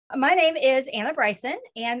My name is Anna Bryson,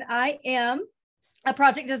 and I am a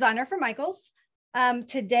project designer for Michaels.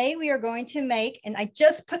 Today we are going to make, and I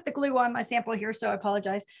just put the glue on my sample here, so I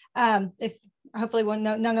apologize if hopefully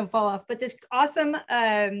none of them fall off, but this awesome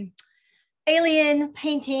alien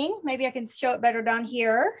painting. Maybe I can show it better down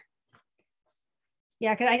here.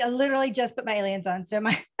 Yeah, because I literally just put my aliens on, so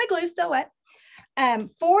my glue's still wet.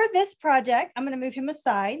 For this project, I'm going to move him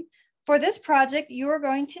aside. For this project, you are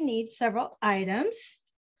going to need several items.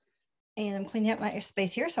 And I'm cleaning up my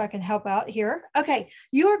space here so I can help out here. Okay,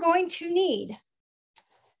 you are going to need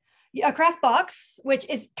a craft box, which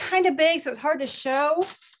is kind of big, so it's hard to show,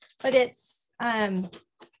 but it's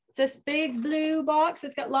this big blue box.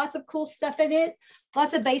 It's got lots of cool stuff in it,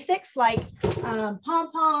 lots of basics like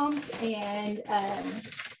pom-poms, and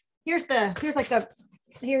here's the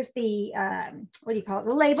what do you call it?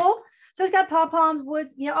 The label. So it's got pom-poms,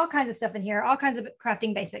 woods, all kinds of stuff in here, all kinds of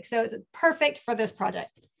crafting basics. So it's perfect for this project.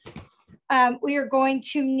 We are going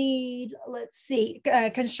to need, let's see,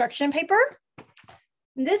 construction paper.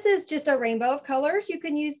 And this is just a rainbow of colors. You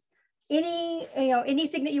can use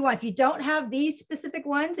anything that you want. If you don't have these specific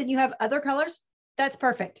ones and you have other colors, that's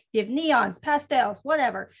perfect. If you have neons, pastels,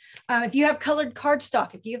 whatever. If you have colored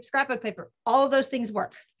cardstock, if you have scrapbook paper, all of those things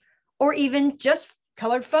work. Or even just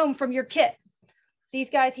colored foam from your kit.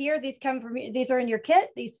 These guys here, these are in your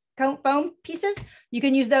kit, these foam pieces, you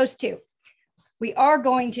can use those too. We are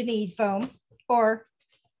going to need foam, or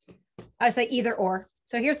I say either or.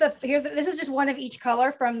 So this is just one of each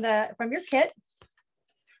color from your kit.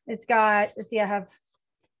 It's got, let's see, I have,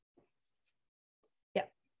 yeah,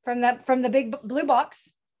 from the big blue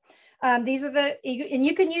box. These are and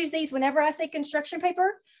you can use these whenever I say construction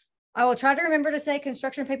paper. I will try to remember to say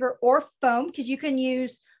construction paper or foam, because you can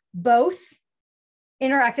use both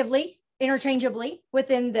interchangeably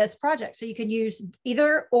within this project. So you can use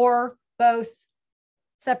either or, both,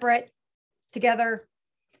 separate, together,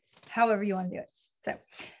 however you want to do it. So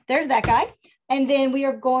there's that guy. And then we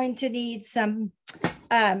are going to need some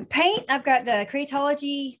paint. I've got the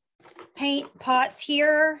Creatology paint pots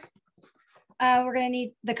here. We're going to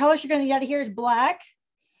need, the colors you're going to need out of here is black.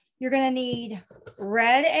 You're going to need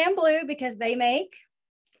red and blue because they make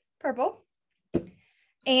purple,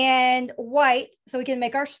 and white so we can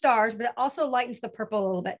make our stars, but it also lightens the purple a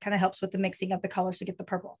little bit, kind of helps with the mixing of the colors to get the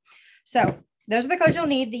purple. So those are the colors you'll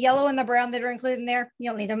need. The yellow and the brown that are included in there,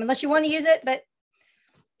 you don't need them unless you want to use it, but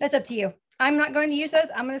that's up to you. I'm not going to use those.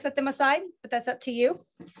 I'm going to set them aside, but that's up to you.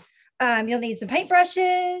 You'll need some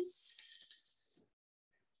paintbrushes.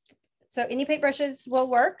 So any paintbrushes will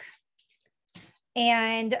work.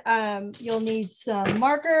 And you'll need some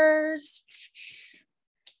markers.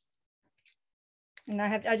 And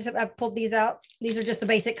I've pulled these out. These are just the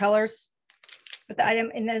basic colors with the item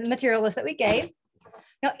in the material list that we gave.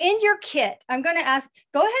 Now in your kit, I'm going to ask,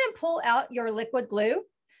 go ahead and pull out your liquid glue.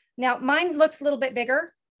 Now mine looks a little bit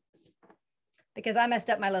bigger because I messed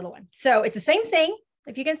up my little one. So it's the same thing.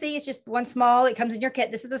 If you can see, it's just one small, it comes in your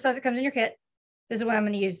kit. This is the size it comes in your kit. This is what I'm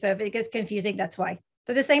going to use. So if it gets confusing, that's why.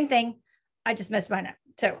 So the same thing. I just messed mine up.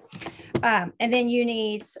 So, and then you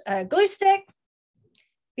need a glue stick.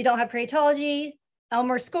 If you don't have Creatology,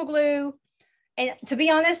 Elmer school glue. And to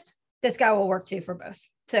be honest, this guy will work too for both.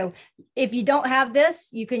 So if you don't have this,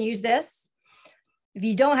 you can use this. If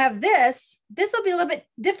you don't have this, this will be a little bit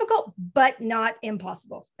difficult, but not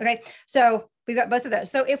impossible. Okay. So we've got both of those.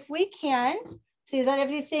 So if we can see, is that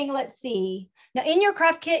everything? Let's see. Now in your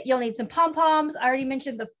craft kit, you'll need some pom-poms. I already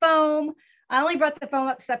mentioned the foam. I only brought the foam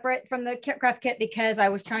up separate from the craft kit because I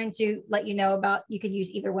was trying to let you know about, you could use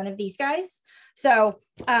either one of these guys. So,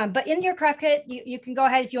 but in your craft kit, you can go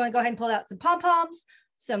ahead, if you want to go ahead and pull out some pom-poms,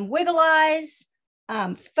 some wiggle eyes,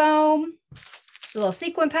 foam, the little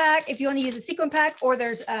sequin pack, if you want to use a sequin pack, or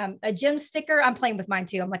there's a gem sticker. I'm playing with mine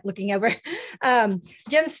too. I'm like looking over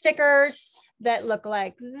gem stickers that look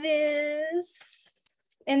like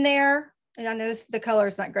this in there. And I know the color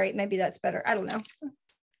is not great. Maybe that's better. I don't know.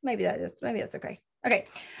 Maybe that's okay. Okay.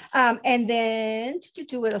 And then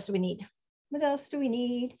what else do we need? What else do we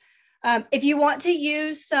need? If you want to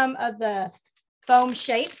use some of the foam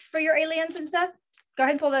shapes for your aliens and stuff, go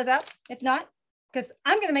ahead and pull those out. If not, because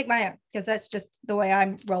I'm going to make my own, because that's just the way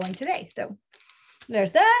I'm rolling today. So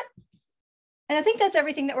there's that. And I think that's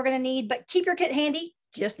everything that we're going to need, but keep your kit handy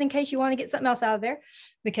just in case you want to get something else out of there,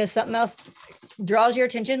 because something else draws your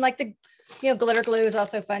attention. Like the, glitter glue is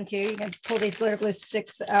also fun too. You can pull these glitter glue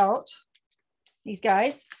sticks out. These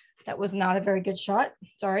guys, that was not a very good shot.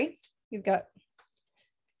 Sorry. You've got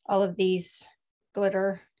all of these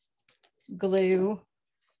glitter glue.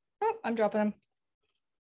 Oh, I'm dropping them.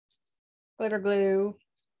 Glitter glue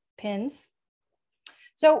pins.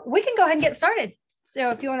 So we can go ahead and get started. So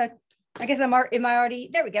if you want to, I guess am I already,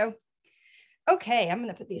 there we go. Okay, I'm going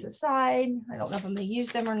to put these aside. I don't know if I'm going to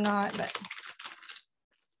use them or not, but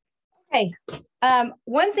okay.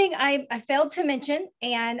 One thing I failed to mention,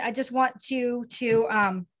 and I just want you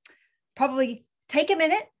to probably take a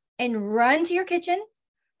minute and run to your kitchen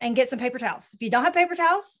and get some paper towels. If you don't have paper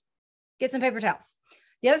towels, get some paper towels.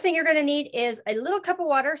 The other thing you're going to need is a little cup of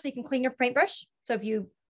water so you can clean your paintbrush. So if you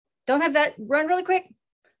don't have that, run really quick,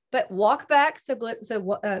 but walk back so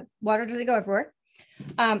water doesn't go everywhere.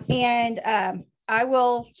 I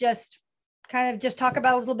will just kind of just talk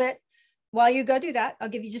about a little bit while you go do that. I'll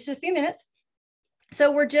give you just a few minutes.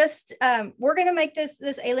 So we're just, we're going to make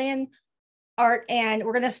this alien art, and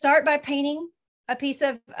we're going to start by painting a piece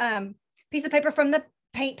of paper from the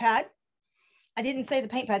paint pad. I didn't say the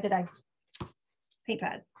paint pad, did I? Paint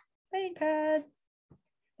pad.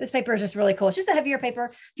 This paper is just really cool. It's just a heavier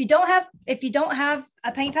paper. If you don't have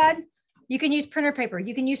a paint pad, you can use printer paper.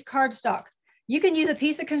 You can use cardstock. You can use a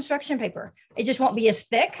piece of construction paper. It just won't be as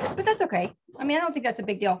thick, but that's okay. I mean, I don't think that's a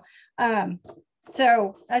big deal.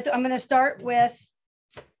 So I'm going to start with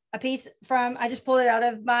a piece from, I just pulled it out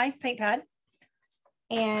of my paint pad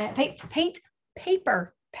and paint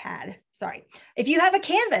paper pad. Sorry. If you have a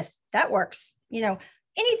canvas, that works. You know,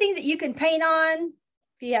 anything that you can paint on,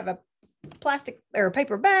 if you have a plastic or a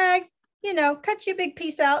paper bag, you know, cut you a big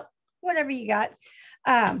piece out, whatever you got.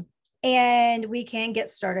 And we can get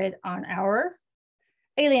started on our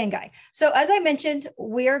alien guy. So as I mentioned,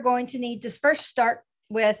 we're going to need to first start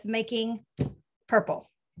with making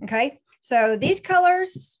purple. Okay. So these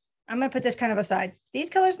colors, I'm going to put this kind of aside.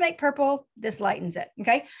 These colors make purple. This lightens it.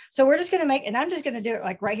 Okay. So we're just going to make, and I'm just going to do it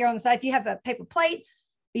like right here on the side. If you have a paper plate,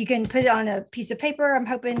 you can put it on a piece of paper. I'm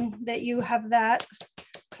hoping that you have that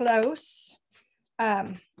close.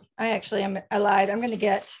 I lied.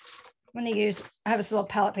 I have this little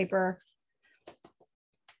palette paper.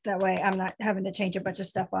 That way I'm not having to change a bunch of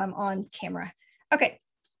stuff while I'm on camera. Okay,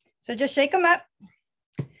 so just shake them up.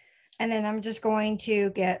 And then I'm just going to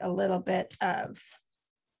get a little bit of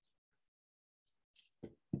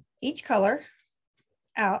each color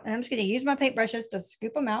out. And I'm just going to use my paintbrushes to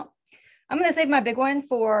scoop them out. I'm going to save my big one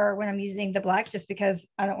for when I'm using the black, just because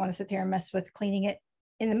I don't want to sit here and mess with cleaning it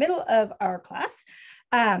in the middle of our class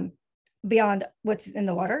beyond what's in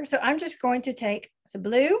the water. So I'm just going to take some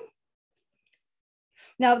blue.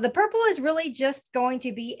 Now the purple is really just going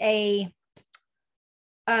to be a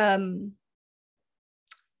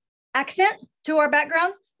accent to our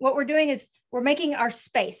background. What we're doing is we're making our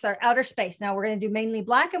space, our outer space. Now we're going to do mainly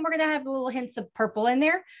black, and we're going to have little hints of purple in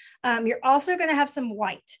there. You're also going to have some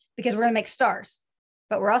white because we're going to make stars,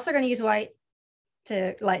 but we're also going to use white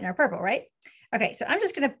to lighten our purple, right? Okay, so I'm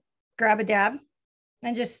just going to grab a dab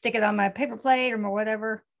and just stick it on my paper plate or my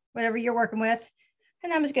whatever you're working with.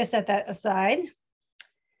 And I'm just going to set that aside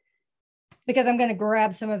because I'm going to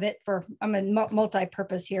grab some of it I'm a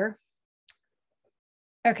multi-purpose here.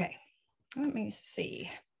 Okay, let me see.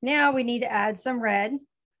 Now we need to add some red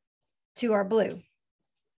to our blue.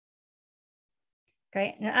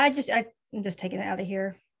 Okay, now I'm just taking it out of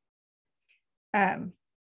here. And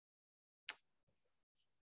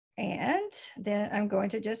then I'm going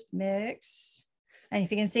to just mix. And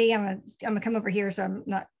if you can see, I'm gonna come over here so I'm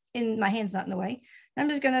not my hand's not in the way. I'm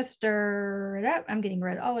just gonna stir it up. I'm getting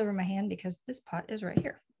red all over my hand because this pot is right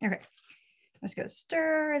here. Okay, let's go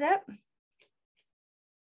stir it up.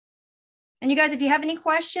 And you guys, if you have any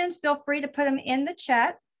questions, feel free to put them in the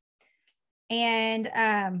chat. And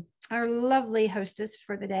our lovely hostess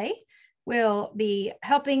for the day will be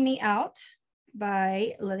helping me out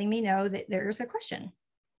by letting me know that there's a question.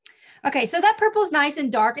 Okay, so that purple is nice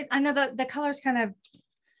and dark. I know the color's kind of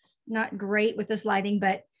not great with this lighting,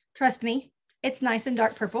 but trust me, it's nice and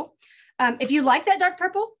dark purple. If you like that dark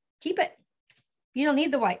purple, keep it. You don't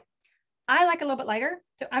need the white. I like a little bit lighter.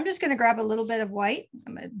 So I'm just going to grab a little bit of white.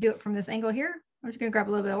 I'm going to do it from this angle here. I'm just going to grab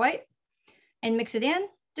a little bit of white and mix it in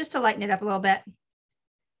just to lighten it up a little bit.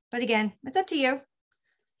 But again, it's up to you.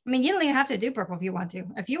 I mean, you don't even have to do purple if you want to.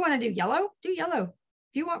 If you want to do yellow, do yellow.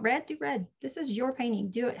 If you want red, do red. This is your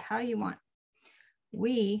painting. Do it how you want.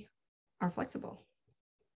 We are flexible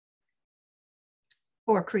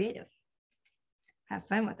or creative. Have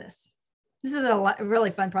fun with this. This is a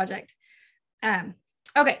really fun project.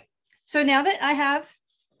 Okay, so now that I have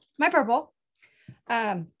my purple,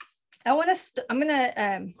 I'm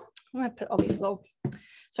gonna put all these little.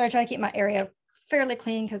 Sorry, I try to keep my area fairly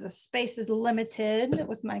clean because the space is limited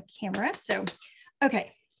with my camera. So,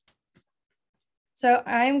 okay. So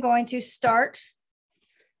I'm going to start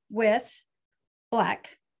with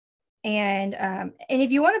black, and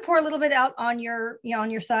if you want to pour a little bit out on your,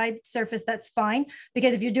 on your side surface, that's fine.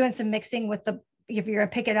 Because if you're doing some mixing with the, if you're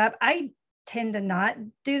gonna pick it up. I tend to not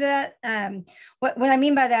do that. What I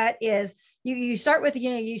mean by that is you start with,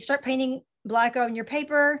 you start painting black on your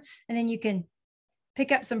paper, and then you can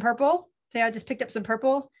pick up some purple. Say I just picked up some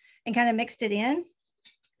purple and kind of mixed it in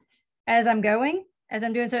as I'm doing. So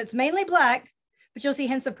it's mainly black, but you'll see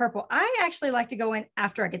hints of purple. I actually like to go in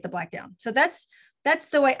after I get the black down. So that's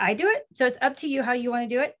the way I do it. So it's up to you how you want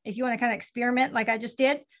to do it. If you want to kind of experiment like I just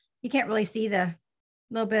did, you can't really see the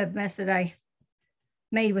little bit of mess that I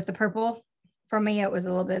made with the purple. For me, it was a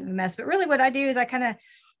little bit of a mess, but really what I do is I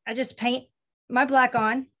just paint my black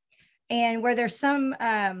on, and where there's some,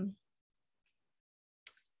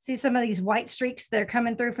 see some of these white streaks that are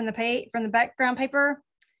coming through from the background paper.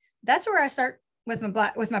 That's where I start with my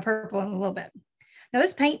purple in a little bit. Now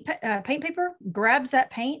this paint paper grabs that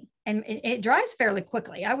paint and it dries fairly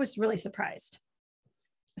quickly. I was really surprised.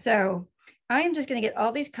 So I am just going to get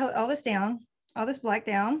all this black down,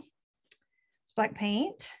 this black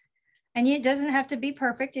paint. And it doesn't have to be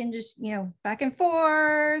perfect, and just, back and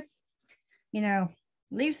forth,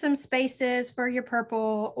 leave some spaces for your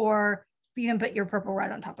purple, or you can put your purple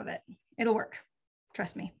right on top of it. It'll work.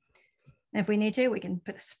 Trust me. And if we need to, we can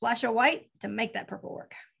put a splash of white to make that purple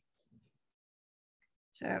work.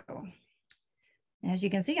 So as you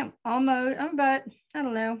can see, I'm about, I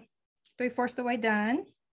don't know, 3/4 the way done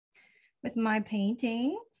with my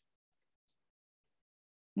painting.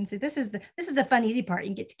 And so this is the fun, easy part.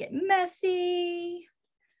 You get to get messy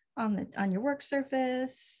on your work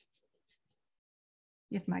surface.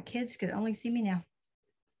 If my kids could only see me now.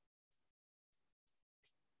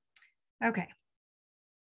 Okay.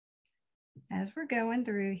 As we're going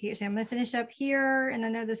through here, so I'm going to finish up here, and I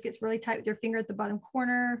know this gets really tight with your finger at the bottom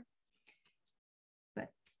corner, but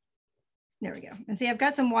there we go. And see, I've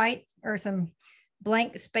got some white or some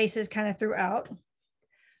blank spaces kind of throughout. And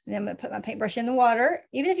then I'm going to put my paintbrush in the water.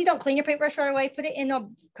 Even if you don't clean your paintbrush right away, put it in a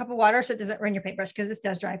cup of water so it doesn't ruin your paintbrush, because this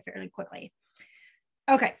does dry fairly quickly.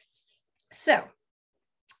 Okay, so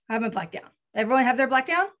I have my black down. Everyone have their black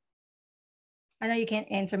down? I know you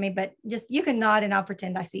can't answer me, but just you can nod and I'll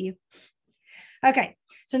pretend I see you. Okay,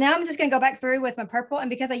 so now I'm just going to go back through with my purple, and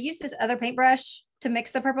because I used this other paintbrush to mix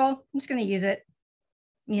the purple, I'm just going to use it,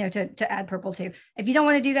 to add purple too. If you don't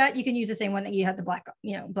want to do that, you can use the same one that you had the black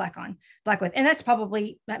with, and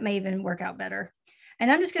that may even work out better.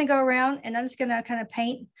 And I'm just going to go around and I'm just going to kind of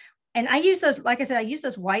paint, and I use those, like I said, I use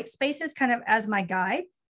those white spaces kind of as my guide,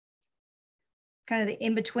 kind of the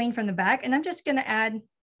in between from the back, and I'm just going to add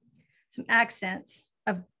some accents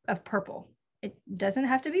of purple. It doesn't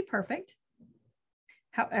have to be perfect.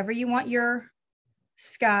 However you want your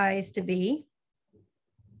skies to be.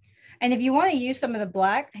 And if you want to use some of the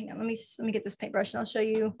black, hang on, let me get this paintbrush and I'll show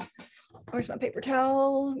you. Where's my paper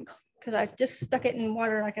towel? Because I just stuck it in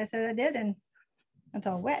water like I said I did, and it's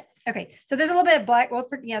all wet. Okay, so there's a little bit of black. Well,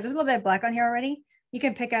 yeah, there's a little bit of black on here already. You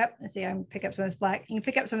can pick up, let's see, I'm gonna pick up some of this black. You can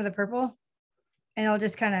pick up some of the purple, and it'll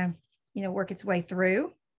just kind of, work its way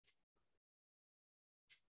through.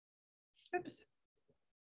 Oops.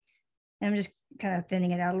 And I'm just kind of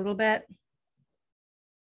thinning it out a little bit.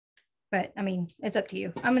 But I mean, it's up to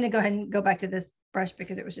you. I'm going to go ahead and go back to this brush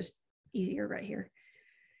because it was just easier right here.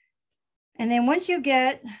 And then once you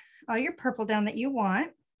get all your purple down that you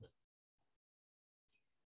want,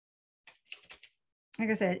 like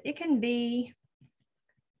I said, it can be,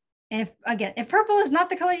 and if purple is not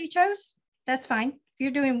the color you chose, that's fine. If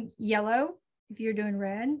you're doing yellow, if you're doing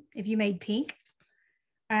red, if you made pink,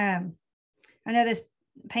 I know this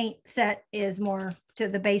paint set is more to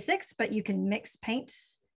the basics, but you can mix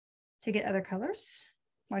paints to get other colors,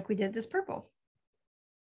 like we did this purple.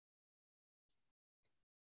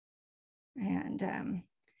 And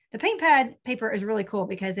the paint pad paper is really cool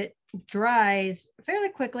because it dries fairly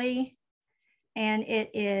quickly, and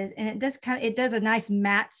it does a nice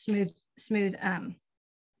matte, smooth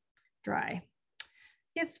dry,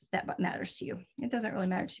 if that matters to you. It doesn't really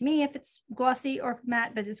matter to me if it's glossy or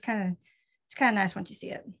matte, but it's kind of nice once you see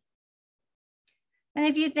it. And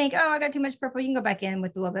if you think, oh, I got too much purple, you can go back in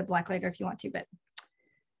with a little bit of black later if you want to, but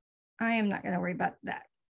I am not going to worry about that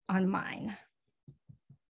on mine.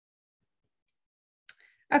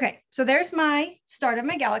 Okay, so there's my start of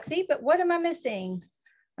my galaxy, but what am I missing?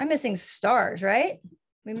 I'm missing stars, right?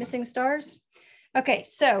 We're missing stars. Okay,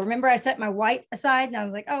 so remember I set my white aside, and I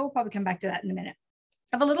was like, oh, we'll probably come back to that in a minute.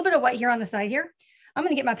 I have a little bit of white here on the side here. I'm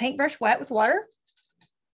going to get my paintbrush wet with water.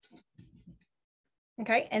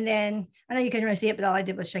 Okay, and then I know you couldn't really see it, but all I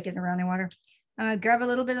did was shake it around in water. Grab a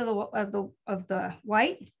little bit of the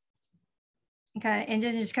white, okay, and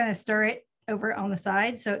then just kind of stir it over on the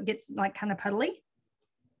side so it gets like kind of puddly.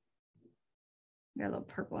 Got a little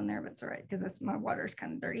purple in there, but it's all right because my water is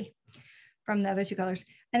kind of dirty from the other two colors.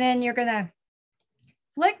 And then you're gonna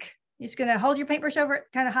flick. You're just gonna hold your paintbrush over it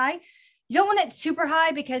kind of high. You don't want it super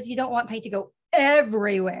high because you don't want paint to go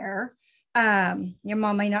everywhere. Your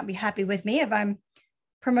mom may not be happy with me if I'm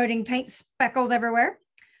promoting paint speckles everywhere,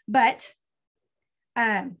 but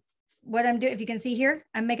what I'm doing, if you can see here,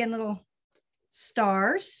 I'm making little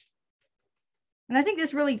stars. And I think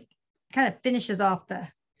this really kind of finishes off it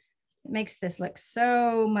makes this look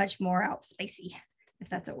so much more out spacey, if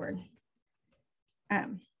that's a word.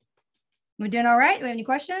 We're doing all right? Do we have any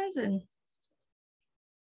questions? And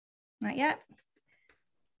not yet.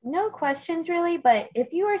 No questions really, but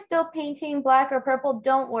if you are still painting black or purple,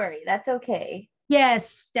 don't worry. That's okay.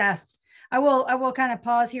 Yes, yes. I will kind of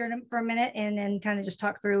pause here for a minute and then kind of just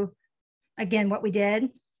talk through again what we did.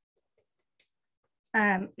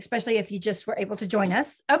 Especially if you just were able to join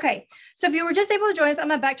us. Okay, so if you were just able to join us, I'm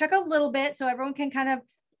gonna backtrack a little bit so everyone can kind of,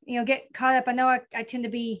 get caught up. I know I tend to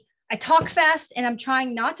be, I talk fast and I'm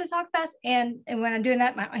trying not to talk fast. And when I'm doing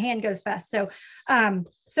that, my hand goes fast. So,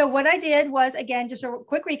 so what I did was, again, just a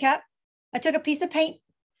quick recap. I took a piece of paint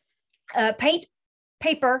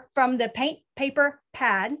paper from the paint paper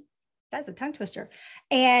pad. That's a tongue twister.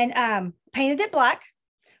 And painted it black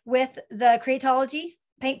with the Creatology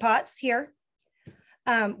paint pots here.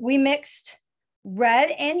 We mixed red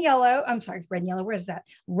and yellow. I'm sorry, red and yellow. Where is that?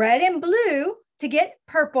 Red and blue to get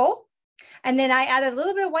purple. And then I added a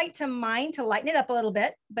little bit of white to mine to lighten it up a little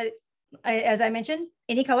bit. But as I mentioned,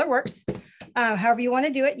 any color works. However you want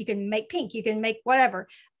to do it. You can make pink. You can make whatever.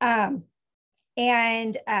 Then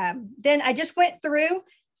I just went through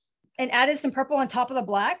and added some purple on top of the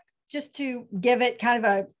black just to give it kind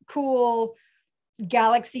of a cool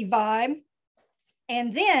galaxy vibe.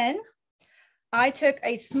 And then I took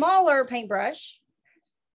a smaller paintbrush,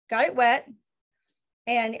 got it wet,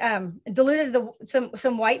 and diluted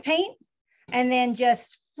some white paint, and then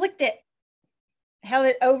just flicked it, held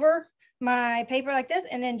it over my paper like this,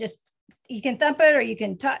 and then just, you can thump it or you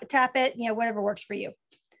can tap it, whatever works for you.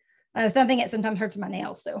 Thumping it sometimes hurts my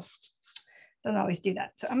nails, so don't always do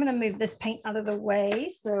that. So I'm going to move this paint out of the way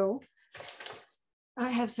so I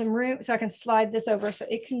have some room so I can slide this over so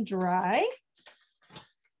it can dry.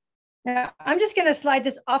 Now I'm just going to slide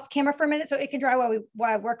this off camera for a minute so it can dry while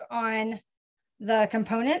I work on the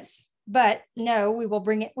components, but no, we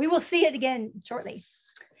will see it again shortly.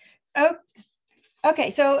 Oh, okay.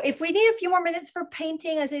 So if we need a few more minutes for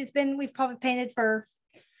painting, as we've probably painted for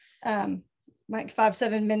like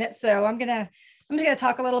 5-7 minutes. So I'm just gonna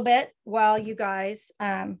talk a little bit while you guys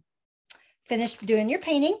finish doing your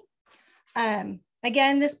painting.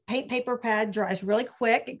 Again, this paint paper pad dries really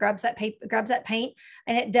quick. It grabs that paint,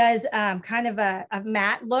 and it does kind of a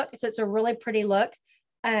matte look. So it's a really pretty look.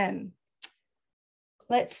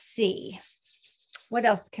 Let's see, what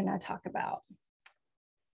else can I talk about?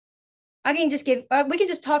 I can just we can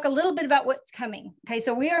just talk a little bit about what's coming. Okay,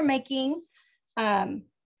 so we are making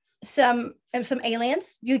some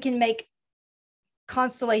aliens. You can make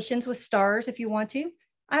constellations with stars if you want to.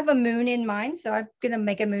 I have a moon in mind, so I'm gonna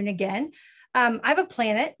make a moon again. I have a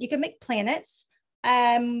planet. You can make planets.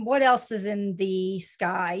 What else is in the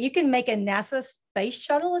sky? You can make a NASA space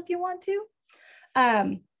shuttle if you want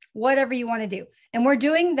to. Whatever you want to do. And we're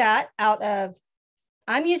doing that out of,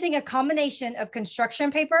 I'm using a combination of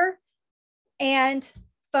construction paper and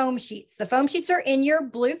foam sheets. The foam sheets are in your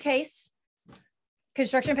blue case.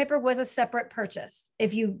 Construction paper was a separate purchase.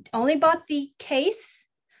 If you only bought the case,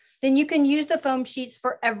 then you can use the foam sheets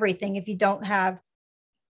for everything if you don't have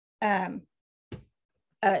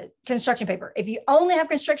construction paper. If you only have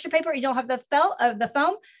construction paper, you don't have the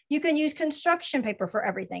foam, you can use construction paper for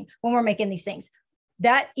everything when we're making these things.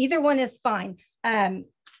 That either one is fine. I'm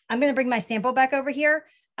going to bring my sample back over here.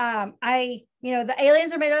 The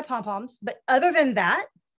aliens are made out of pom-poms, but other than that,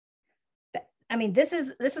 I mean, this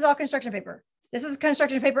is all construction paper. This is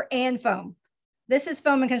construction paper and foam. This is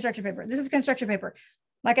foam and construction paper. This is construction paper.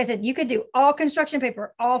 Like I said, you could do all construction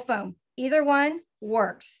paper, all foam. Either one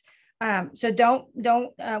works. So don't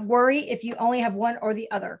worry if you only have one or the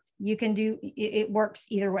other. You can do, it works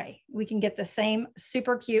either way. We can get the same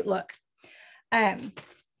super cute look.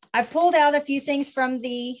 I've pulled out a few things from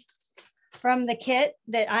the kit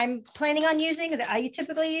that I'm planning on using, that I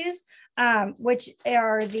typically use, which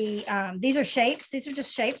are these are shapes. These are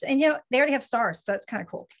just shapes, and they already have stars, so that's kind of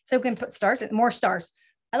cool. So we can put stars and more stars.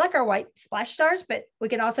 I like our white splash stars, but we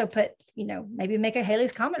can also put, maybe make a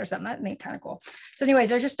Halley's Comet or something. That'd be kind of cool. So anyways,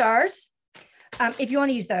 there's your stars. If you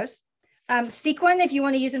want to use those. Sequin, if you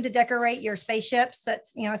want to use them to decorate your spaceships,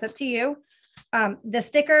 that's, it's up to you. The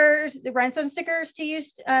stickers, the rhinestone stickers to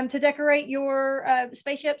use to decorate your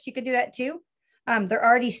spaceships, you could do that too. They're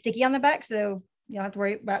already sticky on the back, so you don't have to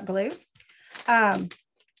worry about glue.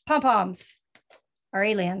 Pom-poms are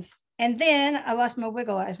aliens. And then I lost my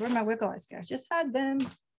wiggle eyes. Where'd my wiggle eyes go? Just had them.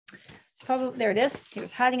 It's probably, there it is. It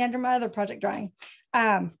was hiding under my other project drawing.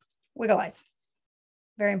 Wiggle eyes.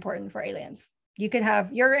 Very important for aliens. You could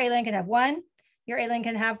have, your alien can have 1, your alien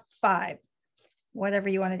can have 5, whatever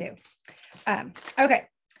you want to do. Okay.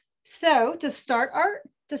 So to start our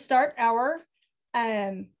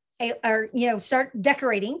start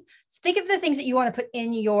decorating, think of the things that you want to put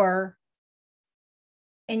in your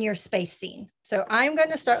space scene. So I'm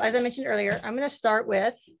going to start, as I mentioned earlier, I'm going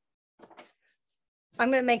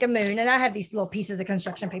to make a moon, and I have these little pieces of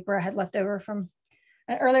construction paper I had left over from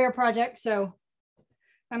an earlier project. So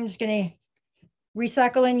I'm just going to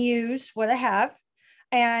recycle and use what I have.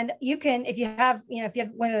 And you can, if you have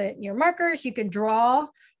one of your markers, you can draw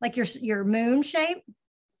like your moon shape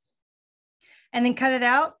and then cut it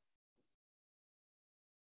out.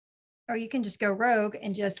 Or you can just go rogue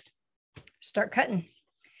and just start cutting,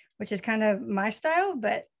 which is kind of my style,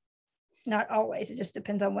 but not always. It just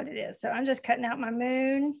depends on what it is. So I'm just cutting out my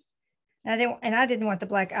moon. And I didn't want the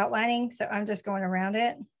black outlining, so I'm just going around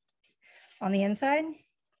it on the inside.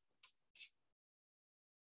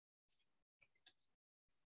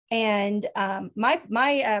 And my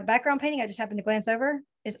background painting, I just happened to glance over,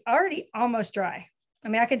 is already almost dry. I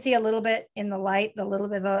mean, I can see a little bit in the light, a little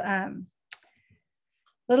bit of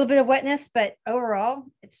wetness, but overall,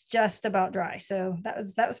 it's just about dry. So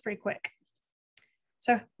that was pretty quick.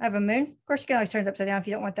 So I have a moon. Of course, you can always turn it upside down if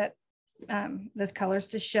you don't want that those colors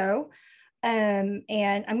to show. And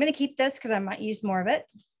I'm going to keep this because I might use more of it.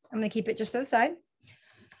 I'm going to keep it just to the side.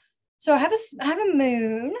 So I have a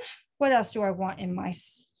moon. What else do I want in my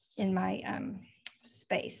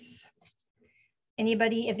space?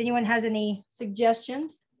 Anybody, if anyone has any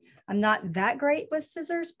suggestions? I'm not that great with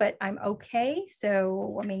scissors, but I'm okay.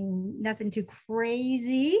 So, I mean, nothing too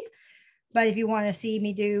crazy. But if you want to see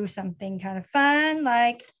me do something kind of fun,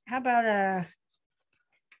 like how about a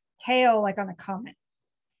tail like on a comet?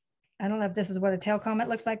 I don't know if this is what a tail comet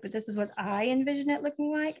looks like, but this is what I envision it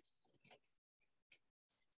looking like.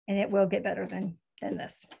 And it will get better than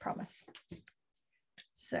this, I promise.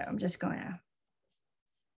 So I'm just going to,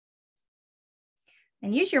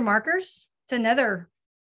 and use your markers. It's another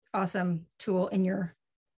awesome tool in your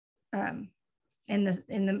in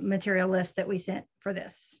the material list that we sent for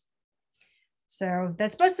this. So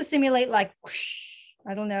that's supposed to simulate like whoosh.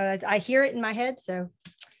 I don't know, I hear it in my head. So,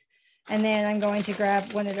 and then I'm going to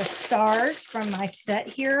grab one of the stars from my set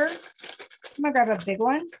here. I'm gonna grab a big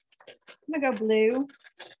one. I'm gonna go blue.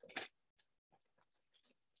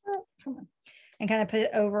 Oh, come on. And kind of put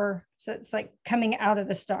it over so it's like coming out of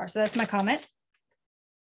the star. So that's my comet.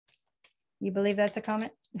 You believe that's a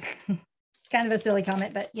comet? Kind of a silly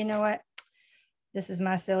comet, but you know what? This is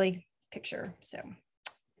my silly picture. So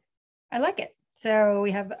I like it. So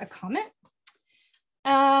we have a comet.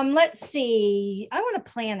 Let's see. I want a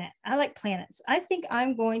planet. I like planets. I think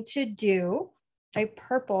I'm going to do a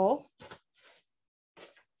purple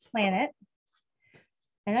planet.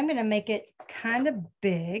 And I'm going to make it kind of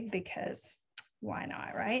big because why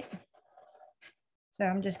not, right? So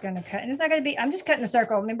I'm just going to cut, and it's not going to be, I'm just cutting a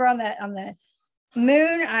circle. Remember on the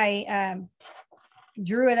moon, I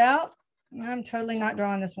drew it out. I'm totally not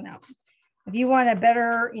drawing this one out. If you want a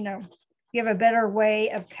better, you have a better way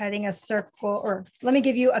of cutting a circle, or let me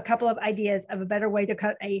give you a couple of ideas of a better way to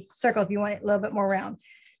cut a circle if you want it a little bit more round.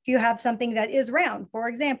 If you have something that is round, for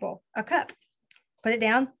example, a cup, put it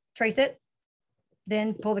down, trace it,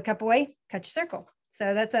 then pull the cup away, cut your circle.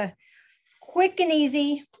 So that's a quick and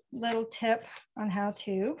easy little tip on how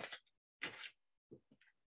to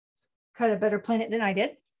cut a better planet than I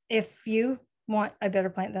did. If you want a better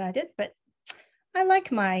planet than I did, but I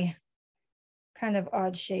like my kind of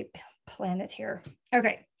odd shape planet here.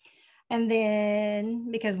 Okay. And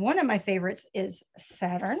then because one of my favorites is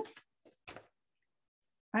Saturn,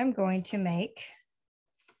 I'm going to make,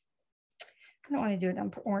 I don't want to do it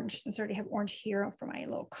on orange since I already have orange here for my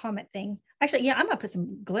little comet thing. Actually, yeah, I'm gonna put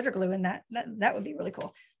some glitter glue in that. That would be really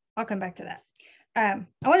cool. I'll come back to that. I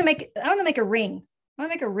want to make a ring. I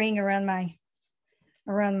want to make a ring around my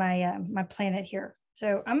my planet here.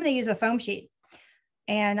 So I'm going to use a foam sheet,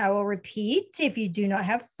 and I will repeat. If you do not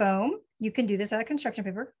have foam, you can do this out of construction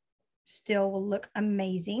paper. Still will look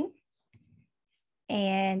amazing.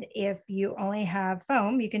 And if you only have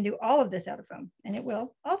foam, you can do all of this out of foam, and it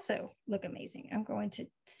will also look amazing. I'm going to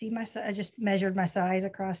see my size. I just measured my size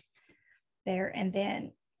across there, and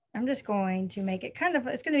then I'm just going to make it kind of,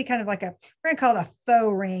 it's going to be kind of like we're going to call it a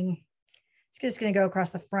faux ring. It's just going to go across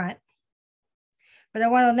the front. But I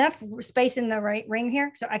want enough space in the right ring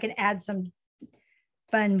here so I can add some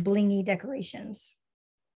fun blingy decorations.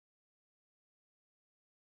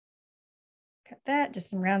 cut that, just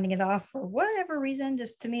rounding it off for whatever reason.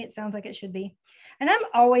 Just to me, it sounds like it should be. And I'm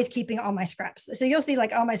always keeping all my scraps. So you'll see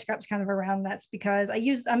like all my scraps kind of around. That's because I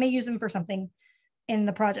may use them for something in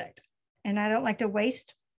the project. And I don't like to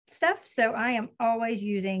waste stuff. So I am always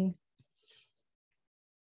using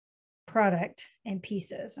product and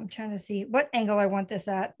pieces. I'm trying to see what angle I want this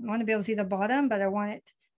at. I want to be able to see the bottom, but I want it.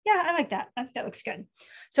 Yeah, I like that. I think that looks good.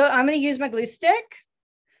 So I'm going to use my glue stick.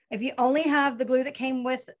 If you only have the glue that came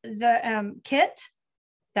with the kit,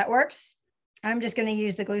 that works. I'm just going to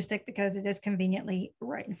use the glue stick because it is conveniently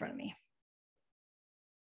right in front of me.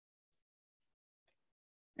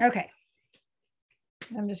 Okay.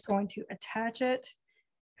 I'm just going to attach it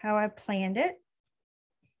how I planned it.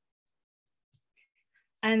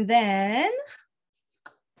 And then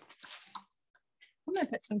I'm going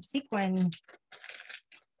to put some sequin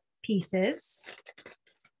pieces.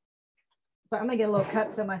 So I'm going to get a little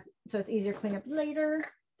cup so it's easier to clean up later.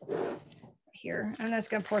 Here, I'm just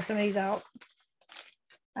going to pour some of these out.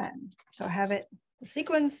 So I have it, the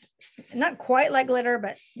sequins, not quite like glitter,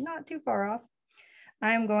 but not too far off.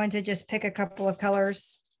 I'm going to just pick a couple of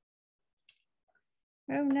colors.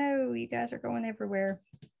 Oh no, you guys are going everywhere.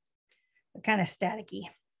 They're kind of staticky.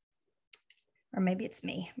 Or maybe it's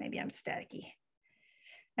me. Maybe I'm staticky.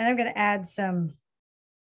 And I'm going to add some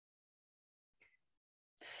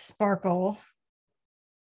sparkle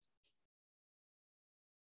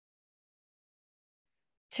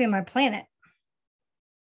to my planet,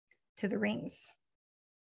 to the rings,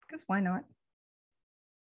 because why not?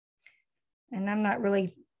 And I'm not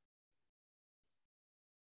really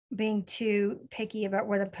being too picky about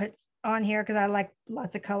what I put on here because I like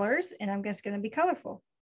lots of colors and I'm just going to be colorful.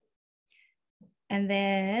 And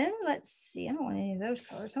then let's see, I don't want any of those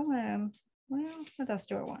colors. I want, well, what else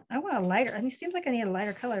do I want? I want a lighter. It seems like I need a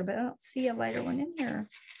lighter color, but I don't see a lighter one in here.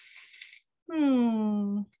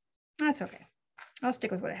 That's okay. I'll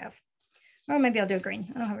stick with what I have. Or maybe I'll do a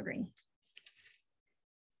green. I don't have a green.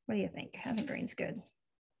 What do you think? I think green's good.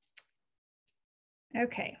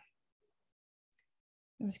 Okay.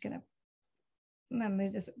 I'm gonna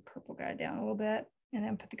move this purple guy down a little bit and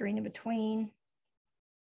then put the green in between.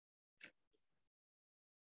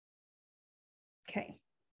 Okay.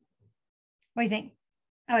 What do you think?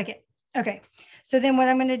 I like it. Okay. So then what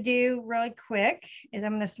I'm going to do really quick is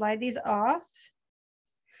I'm going to slide these off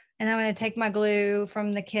and I'm going to take my glue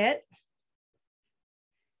from the kit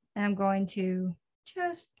and I'm going to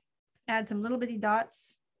just add some little bitty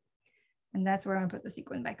dots and that's where I'm going to put the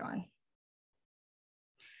sequin back on.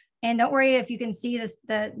 And don't worry if you can see this,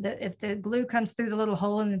 if the glue comes through the little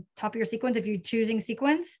hole in the top of your sequins, if you're choosing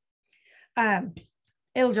sequins,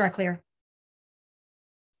 it'll dry clear.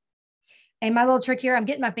 And my little trick here, I'm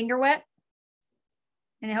getting my finger wet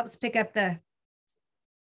and it helps pick up the,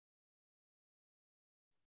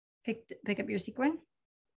 pick up your sequin.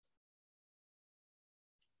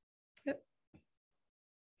 Yep.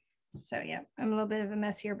 So yeah, I'm a little bit of a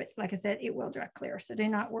mess here, but like I said, it will dry clear. So do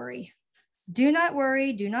not worry. Do not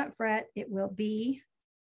worry, do not fret. It will be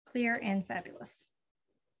clear and fabulous.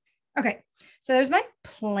 Okay, so there's my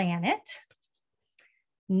planet.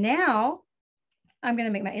 Now I'm going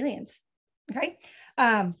to make my aliens. Okay.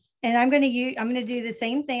 And I'm going to do the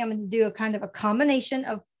same thing. I'm going to do a kind of a combination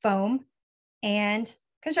of foam and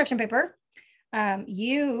construction paper.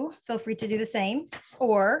 You feel free to do the same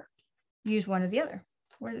or use one or the other.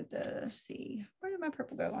 Where did my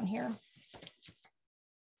purple go on here?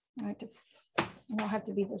 I don't have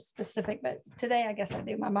to be this specific, but today I guess I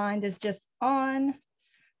do. My mind is just on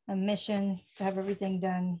a mission to have everything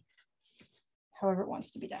done however it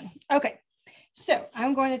wants to be done. Okay. So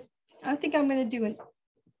I think I'm going to do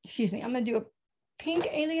I'm going to do a pink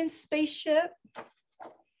alien spaceship.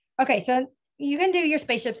 Okay, so you can do your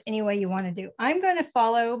spaceships any way you want to do. I'm going to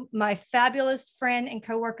follow my fabulous friend and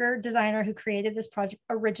coworker designer who created this project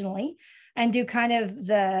originally and do kind of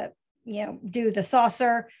the, do the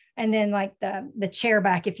saucer and then like the chair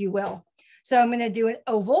back, if you will. So I'm going to do an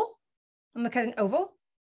oval. I'm going to cut an oval.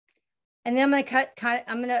 And then I'm going to cut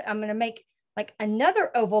I'm going to make like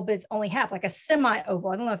another oval, but it's only half, like a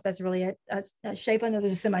semi-oval. I don't know if that's really a shape. I know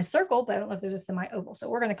there's a semicircle, but I don't know if there's a semi-oval. So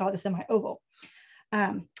we're going to call it a semi-oval.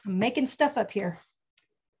 I'm making stuff up here.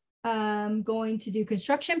 I'm going to do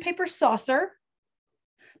construction paper saucer,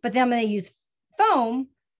 but then I'm going to use foam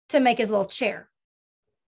to make his little chair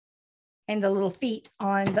and the little feet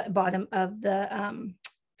on the bottom of the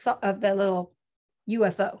little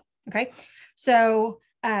UFO. Okay. So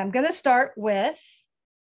I'm going to start with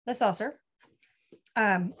the saucer.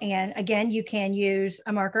 And again, you can use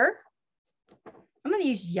a marker. I'm going to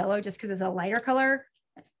use yellow just because it's a lighter color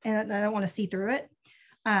and I don't want to see through it.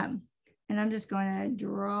 And And I'm just going to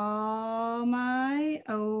draw my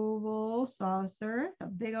oval saucer. It's a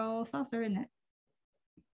big old saucer, isn't it?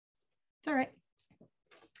 It's all right.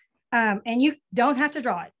 And you don't have to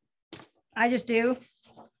draw it. I just do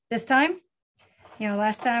this time. You know,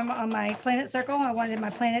 last time on my planet circle, I wanted my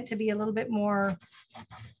planet to be a little bit more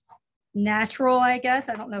natural, I guess.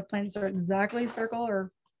 I don't know if planets are exactly circle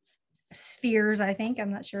or spheres, I think.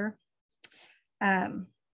 I'm not sure.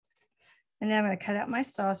 And then I'm going to cut out my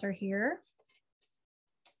saucer here.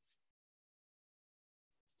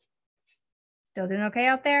 Still doing okay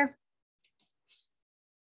out there?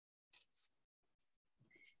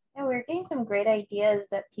 Yeah, we're getting some great ideas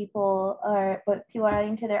that people are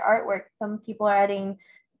adding to their artwork. Some people are adding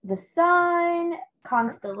the sun,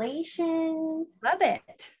 constellations. Love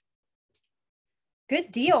it.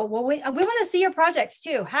 Good deal. Well, we want to see your projects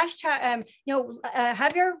too. Hashtag,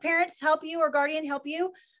 have your parents help you or guardian help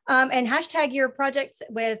you, and hashtag your projects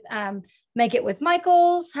with Make It With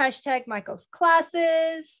Michael's, hashtag Michael's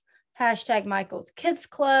Classes, hashtag Michael's Kids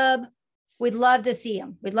Club. We'd love to see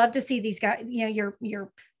them. We'd love to see these guys, you know,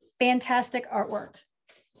 your fantastic artwork.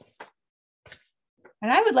 And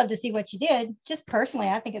I would love to see what you did. Just personally,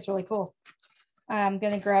 I think it's really cool. I'm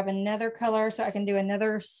going to grab another color so I can do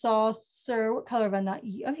another saucer. What color have I not?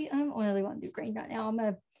 I don't really want to do green right now. I'm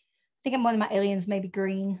going to think I'm one of my aliens, maybe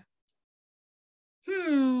green.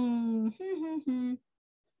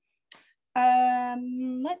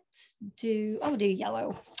 Let's do, I'll do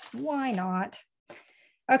yellow. Why not?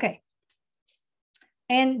 Okay.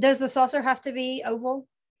 And does the saucer have to be oval?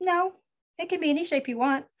 No, it can be any shape you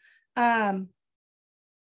want. I'm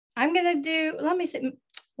going to do, let me see.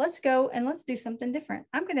 Let's go and let's do something different.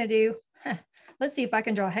 I'm going to do, let's see if I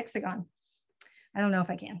can draw a hexagon. I don't know if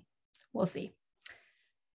I can. We'll see.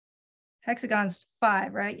 Hexagon's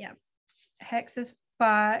 5, right? Yeah. Hex is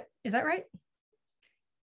 5. Is that right?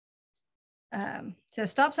 So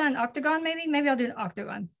stop sign, octagon, maybe? Maybe I'll do an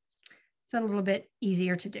octagon. It's a little bit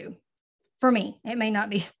easier to do. For me, it may not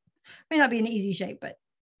be an easy shape, but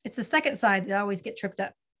it's the second side that I always get tripped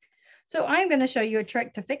up. So I'm going to show you a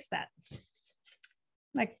trick to fix that.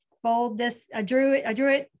 Like fold this, I drew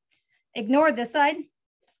it, ignore this side.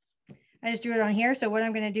 I just drew it on here. So what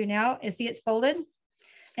I'm going to do now is see it's folded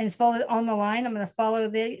and it's folded on the line. I'm going to follow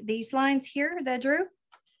these lines here that I drew.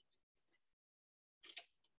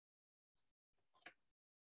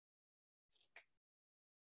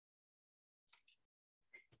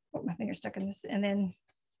 Oh, my finger stuck in this and then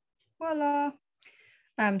voila.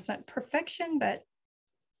 It's not perfection, but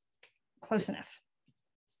close enough.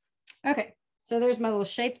 Okay. So there's my little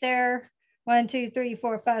shape there. 1, 2, 3,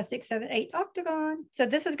 4, 5, 6, 7, 8 octagon. So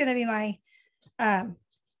this is going to be my, I'm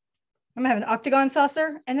going to have an octagon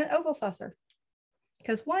saucer and an oval saucer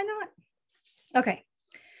because why not? Okay.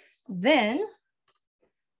 Then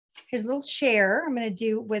here's a little chair I'm going to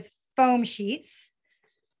do with foam sheets.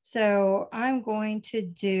 So I'm going to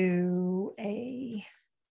do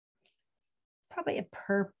probably a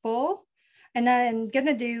purple, and then I'm going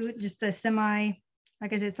to do just a semi,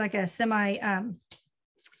 like I said, it's like a semi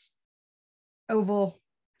oval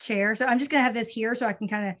chair. So I'm just going to have this here so I can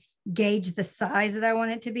kind of gauge the size that I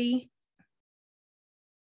want it to be.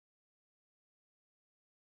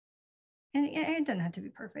 And it doesn't have to be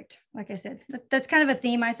perfect. Like I said, that's kind of a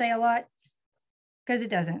theme I say a lot because it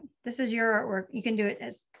doesn't. This is your artwork. You can do it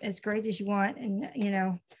as great as you want. And, you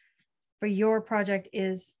know, for your project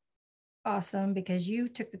is awesome because you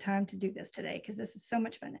took the time to do this today because this is so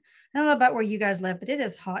much fun. I don't know about where you guys live, but it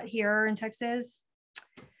is hot here in Texas.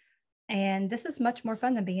 And this is much more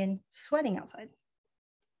fun than being sweating outside,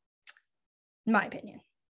 in my opinion.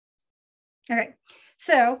 Okay,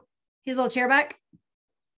 so here's a little chair back.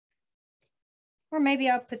 Or maybe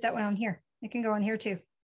I'll put that one on here. It can go on here too.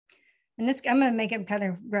 And this, I'm going to make it kind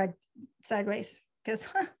of red sideways because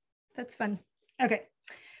that's fun. Okay,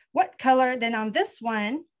 what color then on this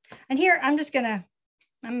one? And here I'm just going to,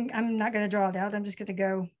 I'm not going to draw it out. I'm just going to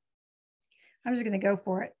go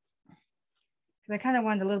for it. Because I kind of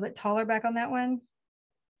wanted a little bit taller back on that one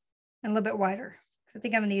and a little bit wider. Because I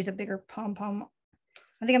think I'm going to use a bigger pom-pom.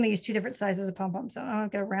 I think I'm going to use 2 different sizes of pom-pom. So I'm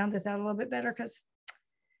going to round this out a little bit better because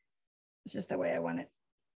it's just the way I want it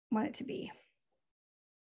to be.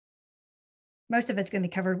 Most of it's going to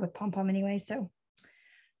be covered with pom-pom anyway, so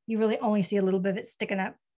you really only see a little bit of it sticking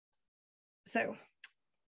up. So,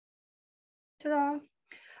 ta-da.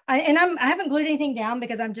 I haven't glued anything down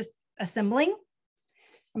because I'm just assembling.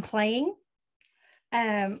 I'm playing.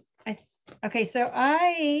 Okay, so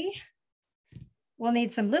I will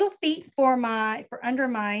need some little feet for under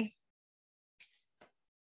my,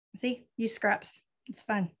 see, use scraps. It's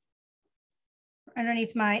fun.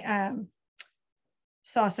 Underneath my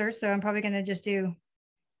saucers. So I'm probably going to just do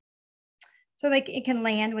so like it can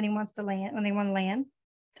land when he wants to land, when they want to land.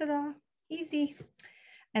 Ta-da, easy.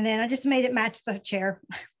 And then I just made it match the chair.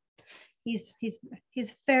 he's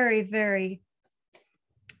very, very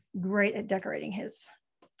great at decorating his,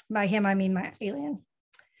 by him, I mean my alien,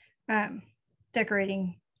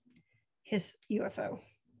 decorating his UFO.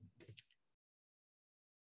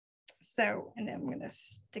 So, and then I'm going to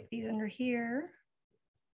stick these under here.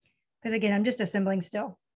 Because again, I'm just assembling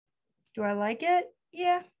still. Do I like it?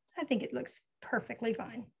 Yeah, I think it looks perfectly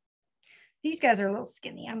fine. These guys are a little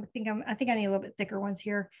skinny. I think I need a little bit thicker ones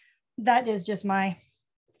here. That is just my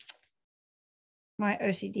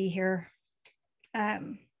OCD here.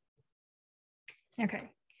 Okay,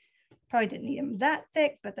 probably didn't need them that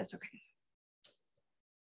thick, but that's okay.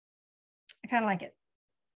 I kind of like it.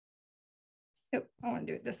 Oh, I want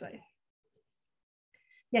to do it this side.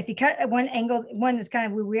 Yeah, if you cut at one angle, one that's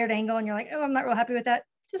kind of a weird angle, and you're like, oh, I'm not real happy with that,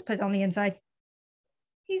 just put it on the inside.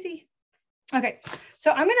 Easy. Okay,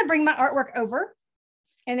 so I'm going to bring my artwork over,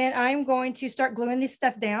 and then I'm going to start gluing this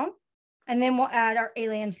stuff down, and then we'll add our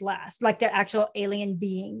aliens last, like the actual alien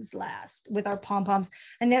beings last with our pom-poms.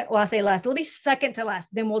 And then, well, I'll say last, it'll be second to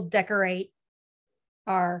last. Then we'll decorate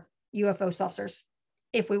our UFO saucers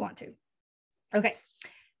if we want to. Okay,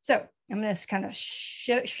 so I'm going to kind of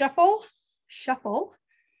shuffle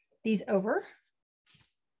these over.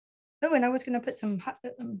 Oh, and I was going to put some hot,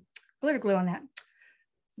 glitter glue on that.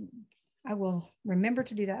 I will remember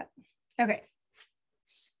to do that. Okay.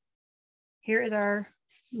 Here is our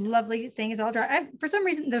lovely thing. It's all dry. For some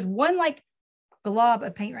reason, there's one like glob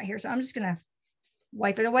of paint right here. So I'm just going to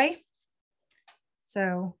wipe it away.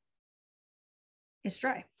 So it's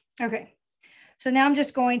dry. Okay. So now I'm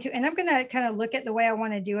just going to, and I'm going to kind of look at the way I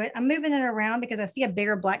want to do it. I'm moving it around because I see a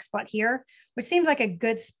bigger black spot here, which seems like a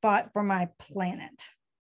good spot for my planet.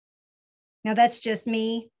 Now that's just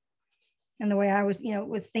me and the way I was,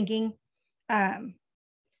 was thinking.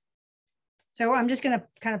 So I'm just going to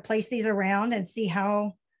kind of place these around and see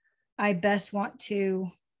how I best want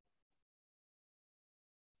to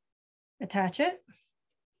attach it.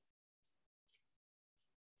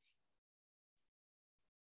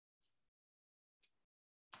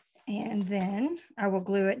 And then I will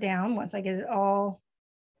glue it down once I get it all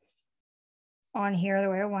on here the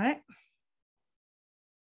way I want it.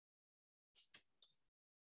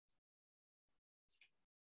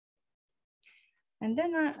 And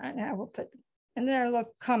then I will put, and then our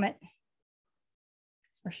little comet,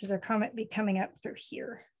 or should our comet be coming up through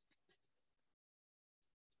here?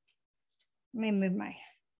 Let me move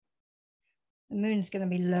the moon's going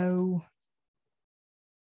to be low.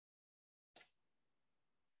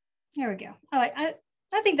 There we go. I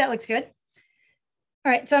think that looks good.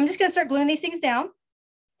 All right, so I'm just going to start gluing these things down.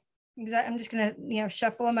 I'm just going to,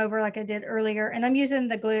 shuffle them over like I did earlier. And I'm using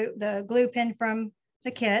the glue pen from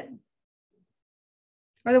the kit,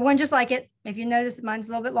 or the one just like it. If you notice, mine's a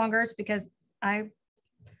little bit longer. It's because I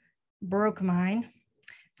broke mine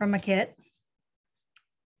from a kit.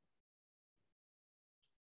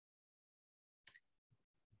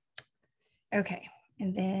 Okay,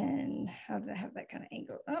 and then how did I have that kind of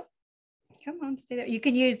angle? Oh, come on, stay there. You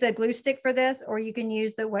can use the glue stick for this, or you can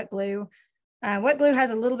use the wet glue. Wet glue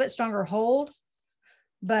has a little bit stronger hold,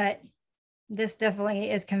 but this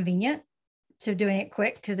definitely is convenient to doing it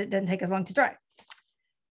quick because it doesn't take as long to dry.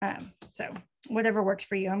 So whatever works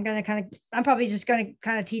for you. I'm probably just going to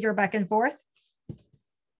kind of teeter back and forth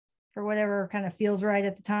for whatever kind of feels right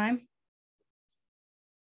at the time.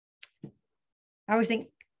 I always think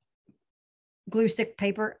glue stick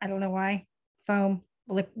paper. I don't know why. Foam,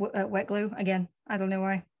 wet glue. Again, I don't know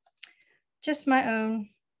why. Just my own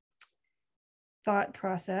thought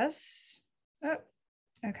process. Oh,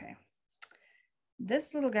 okay.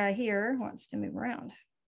 This little guy here wants to move around.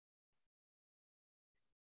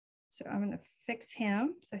 So I'm going to fix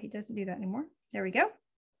him so he doesn't do that anymore. There we go.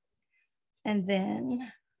 And then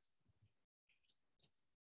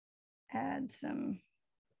add some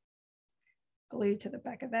glue to the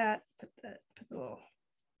back of that. Put the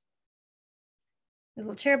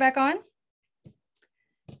little chair back on.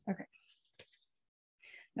 Okay.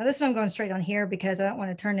 Now this one I'm going straight on here because I don't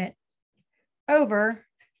want to turn it over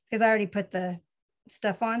because I already put the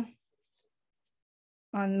stuff on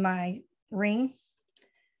my ring.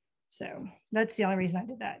 So that's the only reason I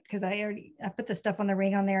did that, because I put the stuff on the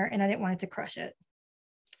ring on there and I didn't want it to crush it.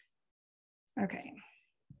 Okay.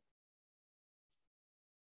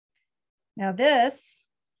 Now this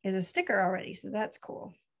is a sticker already, so that's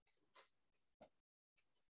cool.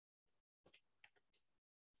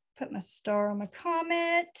 Put my star on my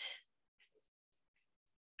comet.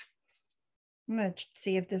 I'm gonna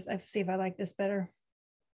see if I like this better.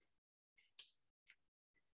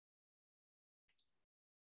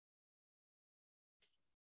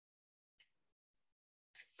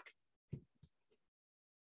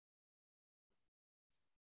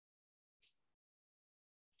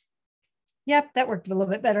 Yep, that worked a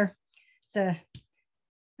little bit better. The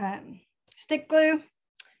stick glue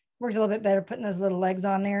worked a little bit better putting those little legs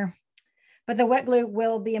on there. But the wet glue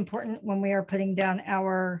will be important when we are putting down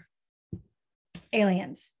our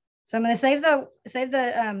aliens. So I'm going to save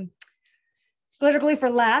the glitter glue for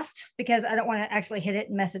last because I don't want to actually hit it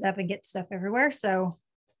and mess it up and get stuff everywhere. So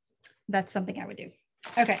that's something I would do.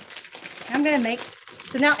 Okay, I'm going to make,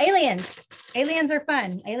 so now aliens. Aliens are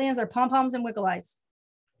fun. Aliens are pom-poms and wiggle eyes.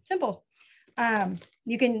 Simple.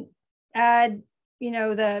 You can add, you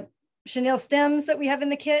know, the chenille stems that we have in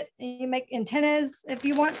the kit, and you make antennas if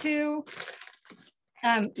you want to.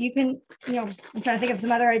 You can, you know, I'm trying to think of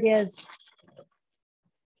some other ideas.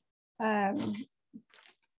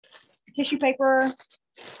 Tissue paper.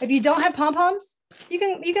 If you don't have pom-poms, you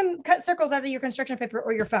can cut circles out of your construction paper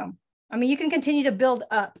or your foam. I mean, you can continue to build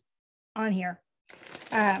up on here.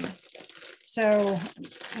 So,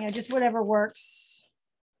 you know, just whatever works.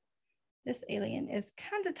 This alien is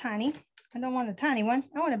kind of tiny. I don't want a tiny one.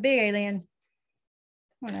 I want a big alien.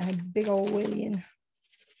 I want a big old alien.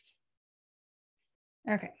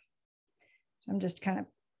 Okay. So I'm just kind of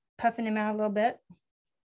puffing him out a little bit.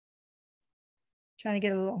 Trying to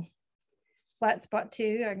get a little flat spot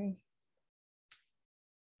too.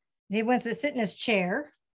 He wants to sit in his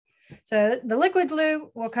chair. So the liquid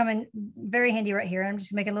glue will come in very handy right here. I'm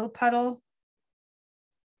just making a little puddle.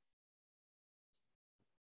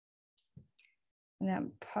 And then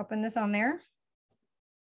I'm popping this on there.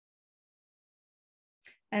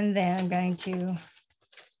 And then I'm going to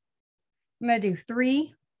do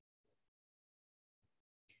 3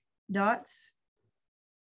 dots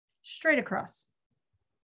straight across.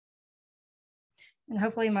 And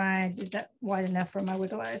hopefully is that wide enough for my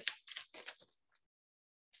wiggle eyes.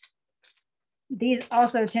 These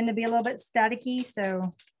also tend to be a little bit staticky,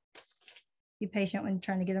 so be patient when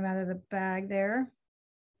trying to get them out of the bag there.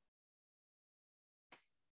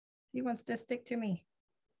 He wants to stick to me.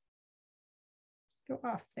 Go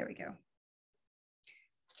off, there we go.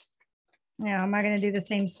 Now, am I gonna do the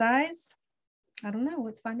same size? I don't know,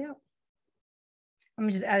 let's find out. I'm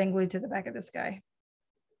just adding glue to the back of this guy.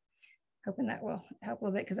 Hoping that will help a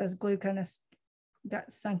little bit because those glue kind of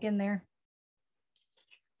got sunk in there.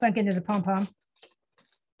 Sunk into the pom-pom.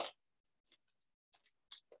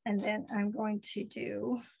 And then I'm going to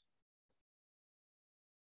do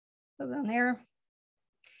down there.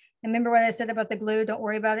 And remember what I said about the glue, don't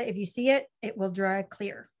worry about it. If you see it, it will dry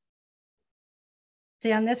clear.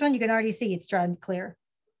 See on this one, you can already see it's dried clear.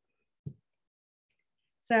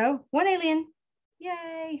 So 1 alien,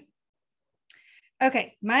 yay.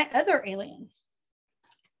 Okay, my other alien.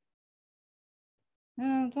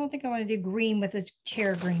 I don't think I want to do green with this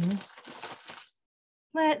chair green.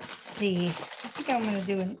 Let's see. I think I'm going to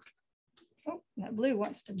do an, oh, that blue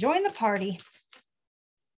wants to join the party.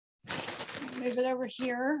 Move it over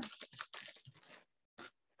here.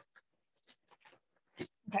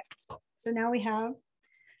 Okay, so now we have,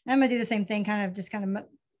 I'm going to do the same thing, kind of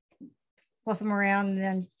fluff them around and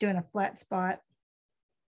then doing a flat spot.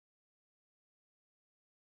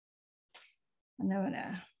 And then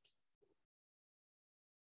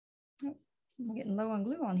I'm getting low on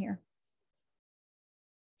glue on here.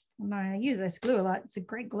 I use this glue a lot. It's a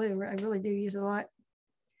great glue. I really do use it a lot.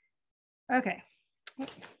 Okay.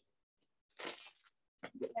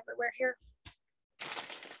 Getting everywhere here.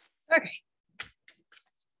 Okay.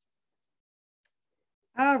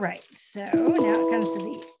 All right. So now it comes to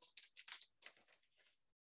the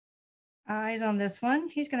eyes on this one.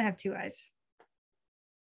 He's going to have 2 eyes.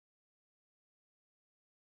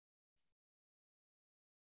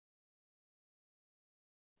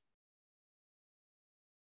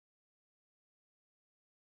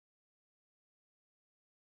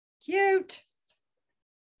 Cute.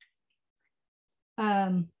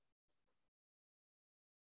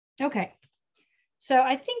 Okay. So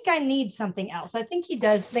I think I need something else. I think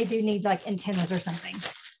they do need like antennas or something.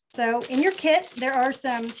 So in your kit, there are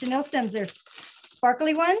some chenille stems. There's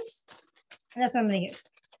sparkly ones. And that's what I'm going to use.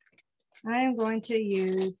 I am going to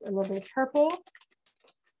use a little bit of purple.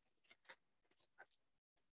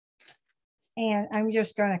 And I'm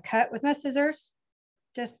just going to cut with my scissors.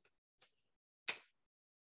 Just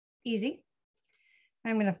easy.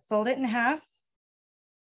 I'm going to fold it in half.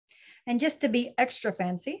 And just to be extra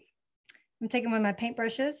fancy, I'm taking one of my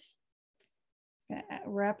paintbrushes, gonna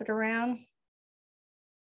wrap it around.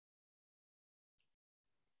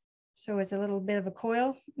 So it's a little bit of a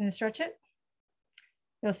coil and stretch it.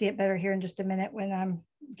 You'll see it better here in just a minute when I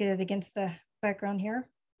get it against the background here.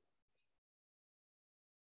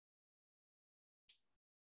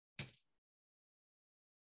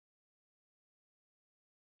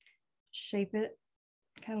 Shape it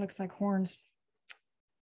Kind of looks like horns.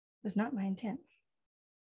 Was not my intent.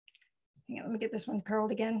 Hang on, let me get this one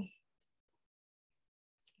curled again.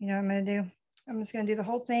 You know what I'm going to do? I'm just going to do the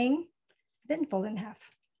whole thing, then fold it in half.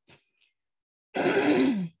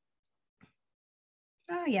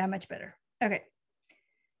 Oh yeah, much better. Okay.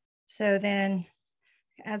 So then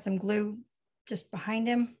add some glue just behind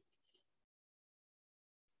him.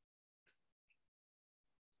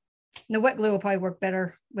 The wet glue will probably work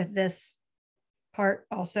better with this part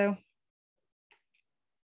also.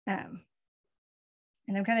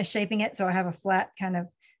 And I'm kind of shaping it so I have a flat kind of,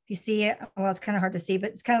 if you see it, well, it's kind of hard to see, but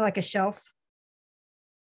it's kind of like a shelf.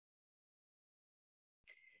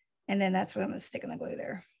 And then that's what I'm going to stick in the glue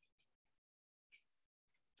there.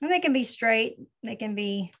 And they can be straight, they can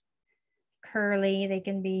be curly, they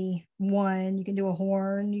can be one, you can do a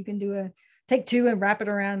horn, you can do take two and wrap it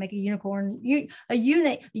around, make a unicorn, a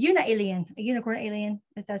unicorn alien,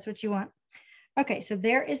 if that's what you want. Okay, so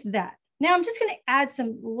there is that. Now I'm just going to add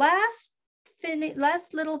some last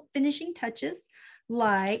little finishing touches,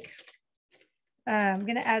 like I'm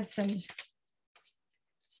going to add some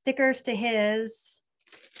stickers to his.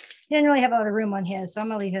 He didn't really have a lot of room on his, so I'm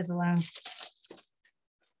going to leave his alone.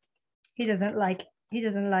 He doesn't like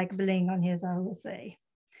bling on his, I will say.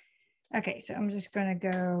 Okay, so I'm just going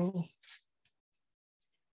to go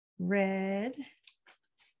red,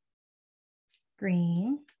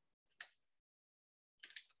 green,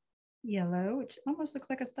 yellow, which almost looks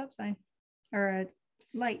like a stop sign or a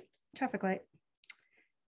light, traffic light.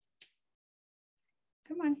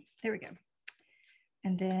 Come on, there we go.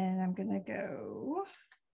 And then I'm going to go,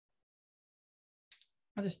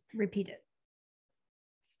 I'll just repeat it.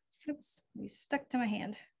 Oops, we stuck to my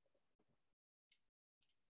hand.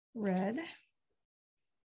 Red,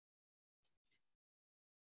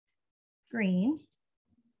 green,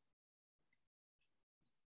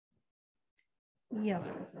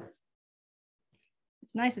 yellow.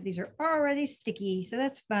 It's nice that these are already sticky, so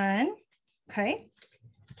that's fun. Okay,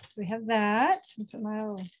 we have that. Put my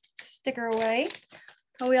little sticker away.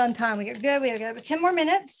 Are we on time? We got good. We have got 10 more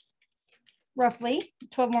minutes, roughly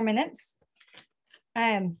 12 more minutes.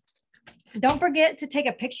 Don't forget to take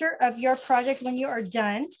a picture of your project when you are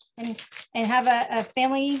done, and have a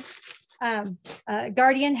family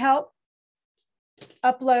guardian help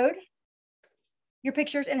upload your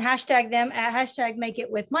pictures and hashtag them at hashtag make it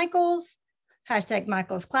with Michaels, hashtag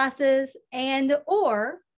Michaels classes, and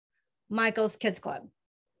or Michaels Kids Club.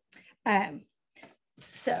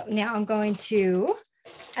 So now I'm going to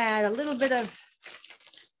add a little bit of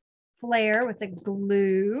flair with the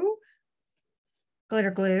glue,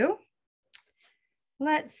 glitter glue.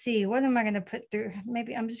 Let's see, what am I going to put through?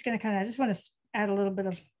 Maybe I'm just going to I just want to add a little bit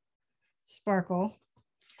of sparkle.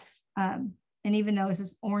 And even though this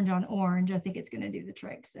is orange on orange, I think it's going to do the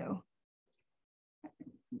trick. So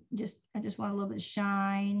I just want a little bit of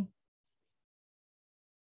shine.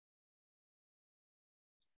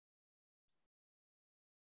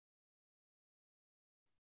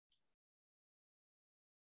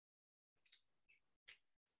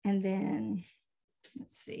 And then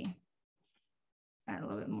let's see, add a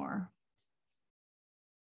little bit more.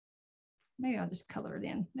 Maybe I'll just color it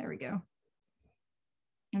in. There we go.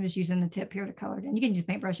 I'm just using the tip here to color it in. You can use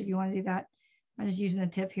paintbrush if you want to do that. I'm just using the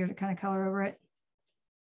tip here to kind of color over it,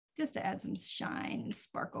 just to add some shine and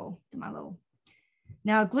sparkle to my little.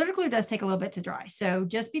 Now, glitter glue does take a little bit to dry, so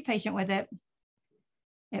just be patient with it.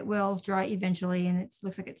 It will dry eventually, and it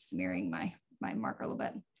looks like it's smearing my marker a little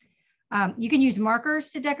bit. You can use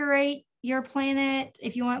markers to decorate your planet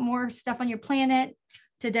if you want more stuff on your planet,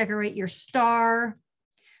 to decorate your star.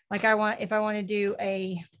 Like if I want to do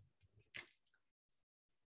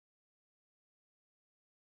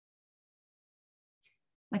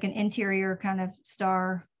like an interior kind of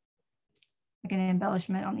star, like an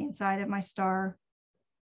embellishment on the inside of my star.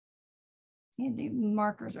 And the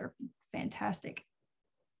markers are fantastic.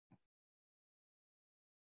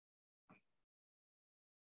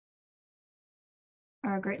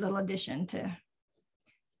 Are a great little addition to,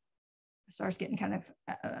 the star's getting kind of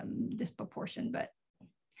disproportionate, but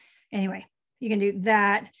anyway, you can do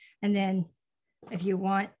that. And then if you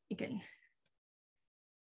want, you can,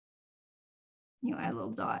 add a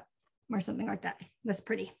little dot or something like that. That's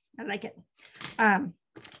pretty. I like it.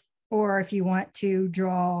 Or if you want to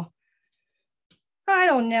draw, I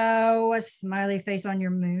don't know, a smiley face on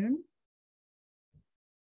your moon.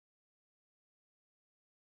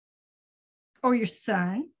 Or your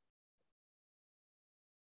sun.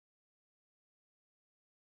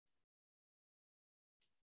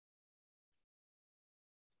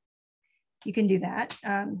 You can do that.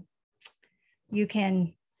 You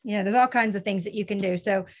can You know, there's all kinds of things that you can do.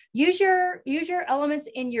 So use your elements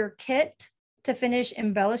in your kit to finish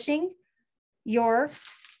embellishing your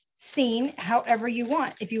scene however you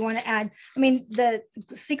want. If you want to add, I mean, the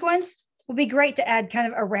sequins would be great to add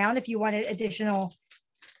kind of around if you wanted additional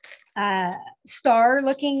star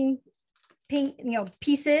looking pink, you know,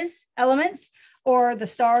 pieces, elements, or the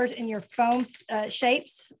stars in your foam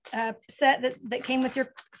shapes set that came with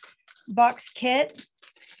your box kit.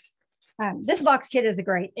 This box kit is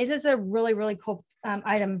it is a really, really cool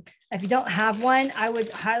item. If you don't have one, I would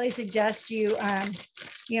highly suggest you,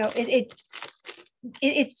 you know,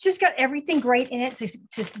 it's just got everything great in it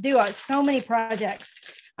to do so many projects.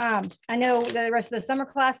 I know the rest of the summer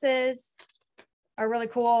classes are really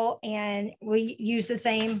cool, and we use the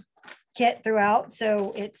same kit throughout.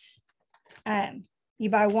 So it's, you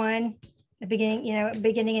buy one at the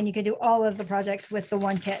beginning, and you can do all of the projects with the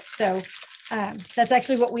one kit. So that's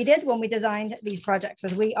actually what we did when we designed these projects,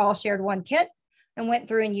 is we all shared one kit and went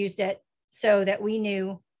through and used it so that we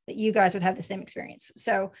knew that you guys would have the same experience.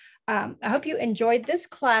 So I hope you enjoyed this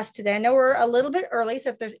class today. I know we're a little bit early, so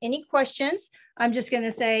if there's any questions, I'm just going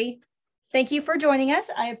to say thank you for joining us.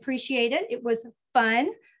 I appreciate it. It was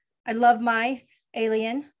fun. I love my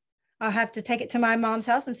alien. I'll have to take it to my mom's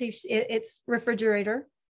house and see if its refrigerator.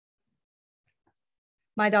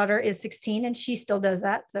 My daughter is 16 and she still does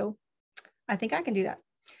that. So I think I can do that.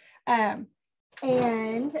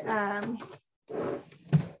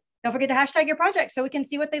 Don't forget to hashtag your projects so we can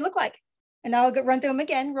see what they look like. And I'll run through them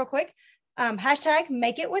again real quick. Hashtag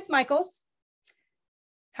make it with Michaels.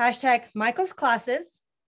 Hashtag Michaels classes.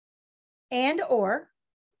 And or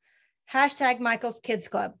hashtag Michaels Kids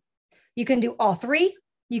Club. You can do all three.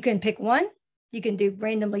 You can pick one. You can do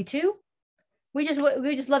randomly two. We just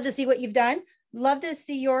love to see what you've done. Love to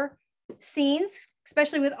see your scenes,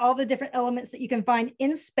 especially with all the different elements that you can find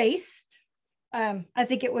in space. I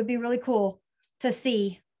think it would be really cool to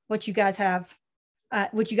see what you guys have,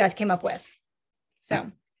 what you guys came up with. So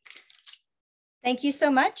thank you so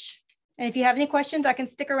much. And if you have any questions, I can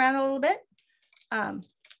stick around a little bit. And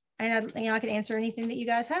I can answer anything that you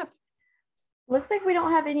guys have. Looks like we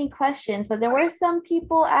don't have any questions, but there were some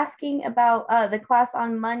people asking about the class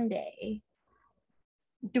on Monday.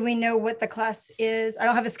 Do we know what the class is? I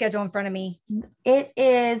don't have a schedule in front of me. It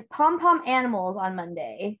is Pom-Pom Animals on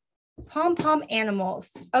Monday. Pom-Pom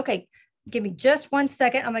Animals. Okay, give me just 1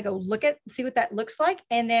 second. I'm gonna go see what that looks like.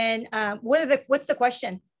 And then what's the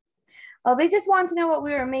question? Oh, they just want to know what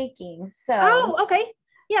we were making. So okay.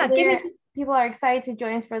 Yeah, people are excited to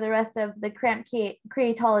join us for the rest of the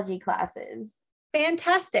Creatology classes.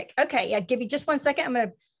 Fantastic. Okay, yeah, give me just 1 second.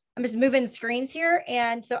 I'm just moving screens here,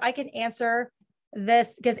 and so I can answer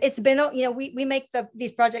this because it's been, you know, we make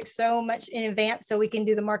these projects so much in advance so we can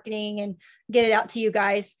do the marketing and get it out to you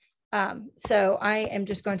guys. So I am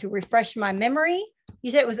just going to refresh my memory.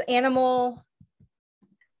 You said it was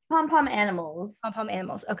Pom-Pom Animals. Pom-Pom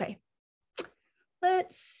Animals. Okay.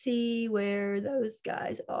 Let's see where those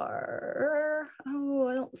guys are. Oh,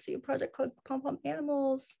 I don't see a project called Pom-Pom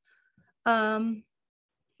Animals.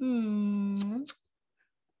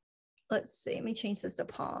 Let's see. Let me change this to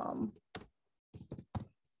Pom.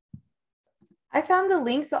 I found the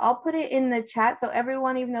link, so I'll put it in the chat. So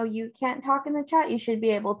everyone, even though you can't talk in the chat, you should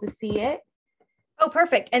be able to see it. Oh,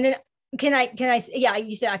 perfect. And then can I, yeah,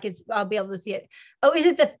 you said I'll be able to see it. Oh, is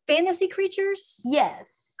it the fantasy creatures? Yes.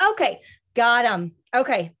 Okay. Got them.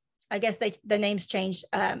 Okay. I guess the names changed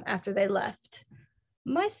after they left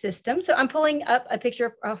my system. So I'm pulling up a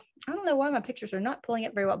picture of, I don't know why my pictures are not pulling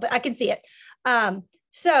up very well, but I can see it.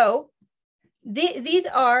 So these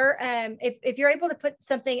are, if you're able to put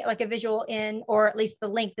something like a visual in, or at least the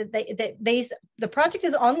link the project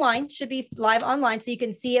is online, should be live online. So you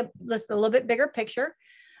can see a little bit bigger picture.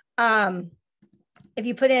 If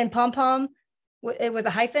you put in pom-pom with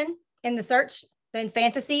a hyphen in the search, then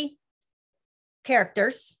fantasy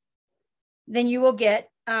characters, then you will get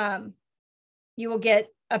a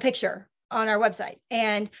picture on our website.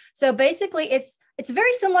 And so basically it's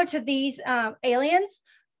very similar to these aliens,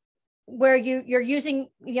 where you're using,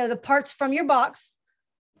 you know, the parts from your box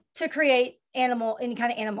to create any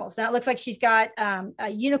kind of animals. Now it looks like she's got a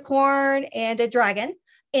unicorn and a dragon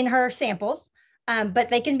in her samples, but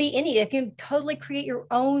they can be they can totally create your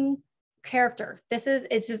own character.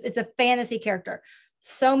 It's a fantasy character.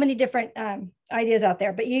 So many different ideas out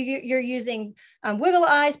there, but you're using wiggle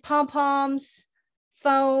eyes, pom-poms,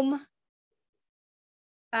 foam,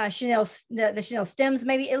 the Chanel stems.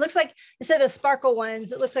 Maybe it looks like, instead of the sparkle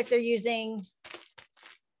ones, it looks like they're using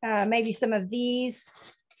maybe some of these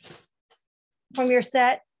from your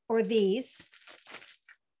set, or these.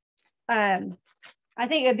 I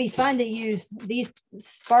think it'd be fun to use these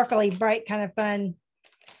sparkly, bright, kind of fun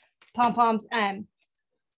pom-poms.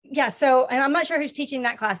 Yeah, so, and I'm not sure who's teaching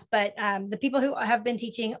that class, but the people who have been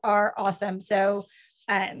teaching are awesome. So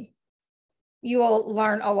you will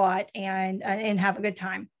learn a lot and have a good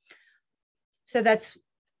time. So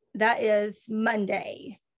that is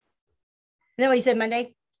Monday. Is that what you said,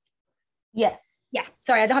 Monday? Yes. Yeah,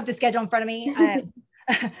 sorry, I don't have the schedule in front of me.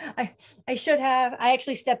 I should have. I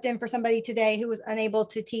actually stepped in for somebody today who was unable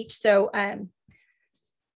to teach. So I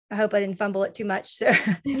hope I didn't fumble it too much. So,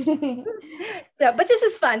 but this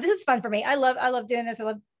is fun. This is fun for me. I love doing this. I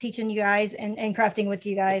love teaching you guys and crafting with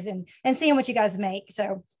you guys and seeing what you guys make.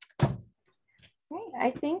 So great.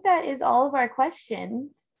 I think that is all of our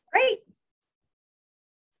questions. Great.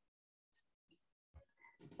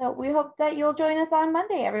 So we hope that you'll join us on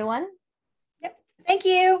Monday, everyone. Yep. Thank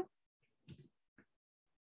you.